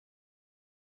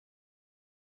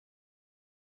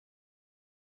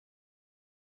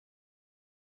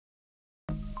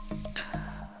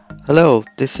Hello,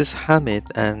 this is Hamid,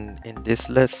 and in this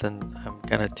lesson, I'm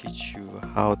gonna teach you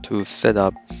how to set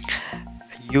up a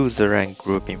user and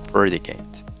group in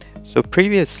Fortigate. So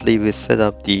previously, we set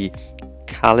up the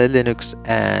Kali Linux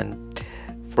and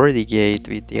Fortigate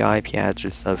with the IP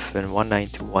address of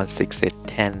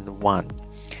 192.168.10.1,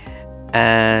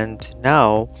 and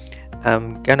now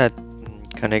I'm gonna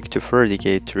connect to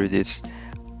Fortigate through this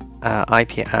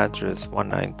IP address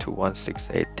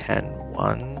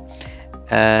 192.168.10.1,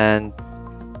 and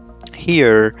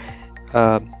here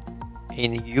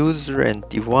in user and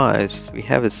device we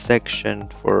have a section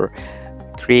for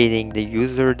creating the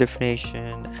user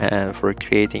definition and for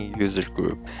creating user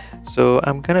group. So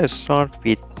I'm gonna start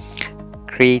with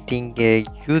creating a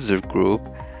user group,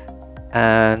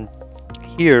 and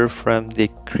here from the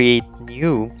create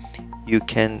new you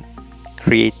can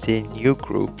create the new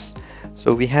groups.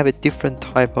 So we have a different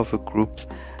type of a groups.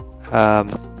 um,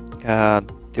 uh,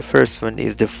 the first one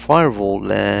is the firewall,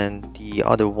 and the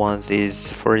other ones is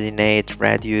Fortigate,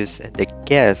 radius, and the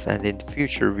guest. And in the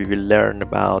future, we will learn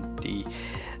about the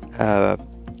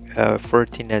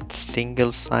Fortinet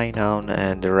single sign-on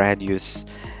and the radius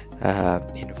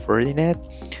in Fortinet.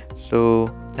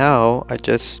 So now I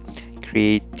just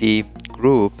create the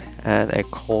group, and I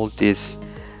call this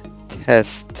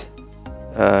test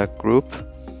group,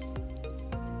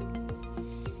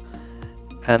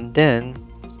 and then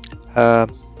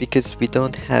because we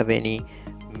don't have any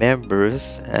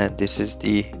members and this is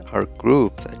our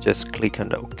group, I just click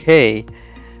on OK,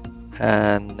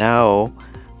 and now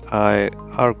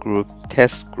our group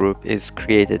test group is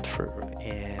created for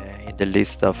in the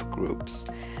list of groups.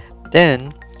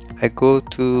 Then I go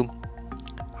to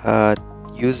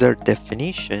user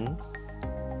definition,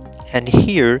 and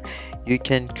here you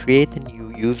can create a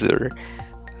new user.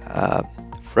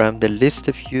 From the list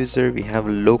of user we have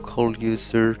local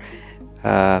user,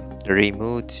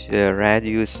 remote,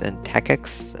 radius, and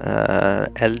TACAX,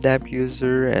 LDAP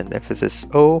user, and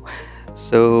FSSO.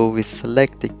 So we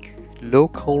select the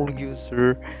local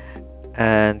user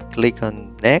and click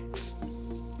on next.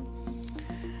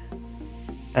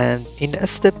 And in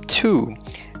step 2,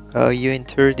 you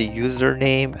enter the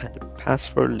username and the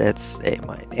password. Let's say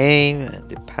my name, and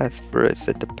the password,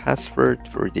 set the password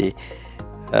for the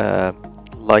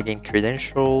login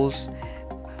credentials,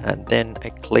 and then I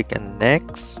click on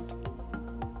next.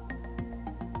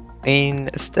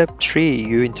 In step 3,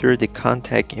 you enter the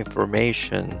contact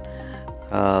information,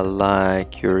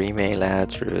 like your email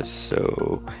address.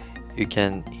 So you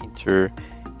can enter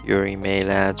your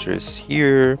email address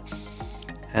here,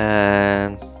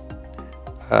 and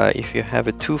if you have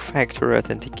a two-factor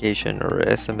authentication or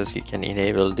SMS, you can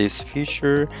enable this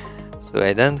feature. So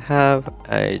I don't have,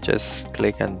 I just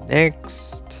click on next.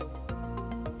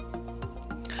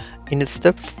 In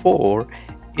step 4,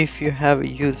 if you have a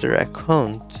user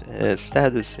account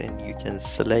status, and you can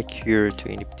select here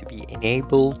to be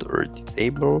enabled or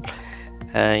disabled,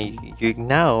 and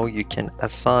now you can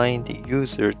assign the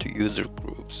user to user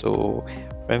group. So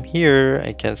from here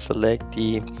I can select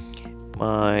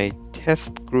my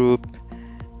test group,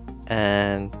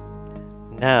 and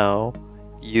now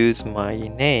use my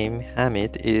name.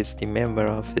 Hamid is the member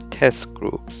of the test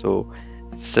group, so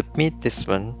submit this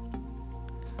one.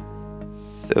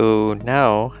 So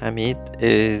now Hamid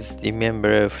is the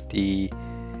member of the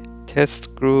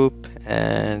test group,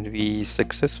 and we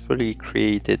successfully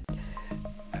created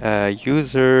a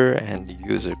user and the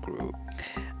user group.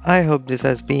 I hope this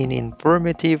has been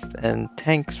informative, and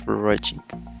thanks for watching.